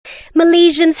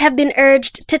Malaysians have been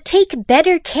urged to take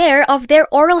better care of their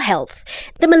oral health.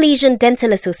 The Malaysian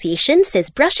Dental Association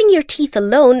says brushing your teeth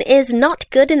alone is not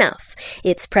good enough.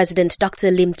 Its president,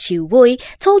 Dr. Lim Chew Woi,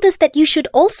 told us that you should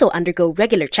also undergo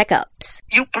regular checkups.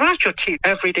 You brush your teeth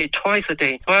every day, twice a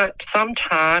day, but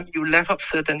sometimes you left up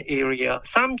certain area.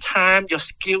 Sometimes your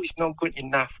skill is not good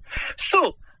enough.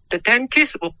 So the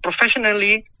dentist will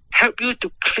professionally help you to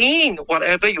clean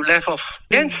whatever you left off.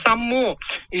 Then some more.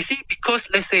 You see, because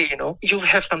let's say, you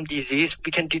have some disease,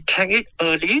 we can detect it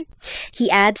early. He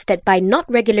adds that by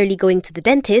not regularly going to the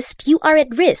dentist, you are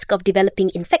at risk of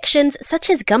developing infections such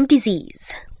as gum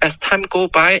disease. As time goes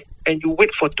by and you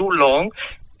wait for too long,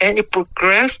 and it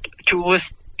progressed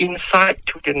towards inside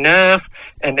to the nerve,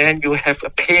 and then you have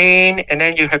a pain, and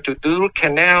then you have to do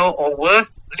canal, or worse,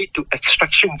 lead to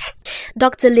extractions.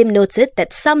 Dr. Lim noted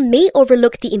that some may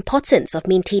overlook the importance of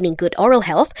maintaining good oral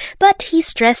health, but he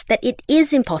stressed that it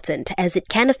is important as it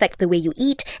can affect the way you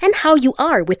eat and how you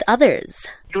are with others.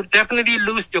 You definitely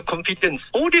lose your confidence.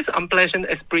 All these unpleasant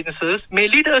experiences may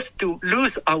lead us to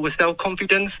lose our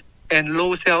self-confidence and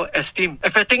low self-esteem,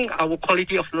 affecting our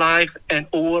quality of life and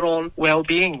overall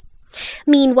well-being.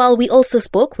 Meanwhile, we also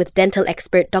spoke with dental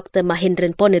expert Dr.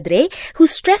 Mahindran Ponudre, who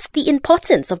stressed the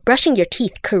importance of brushing your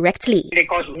teeth correctly. They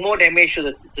cause more damage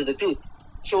to the tooth.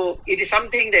 So it is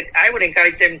something that I would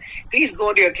encourage them, please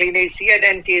go to your clinic, see a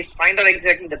dentist, find out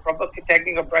exactly the proper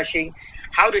technique of brushing,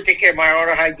 how to take care of my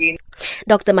oral hygiene.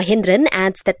 Dr. Mahindran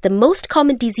adds that the most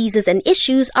common diseases and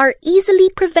issues are easily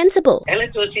preventable.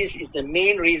 Halitosis is the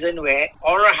main reason where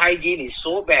oral hygiene is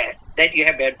so bad that you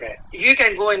have bad breath. If you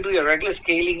can go and do your regular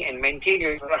scaling and maintain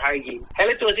your oral hygiene,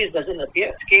 halitosis doesn't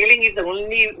appear. Scaling is the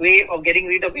only way of getting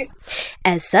rid of it.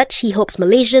 As such, he hopes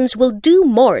Malaysians will do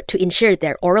more to ensure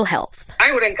their oral health.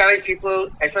 I would encourage people,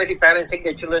 especially parents, take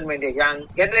their children when they're young,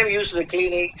 get them used to the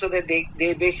clinic so that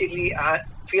they basically are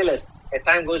fearless. As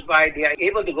time goes by, they are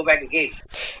able to go back again.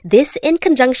 This in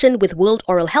conjunction with World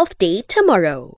Oral Health Day tomorrow.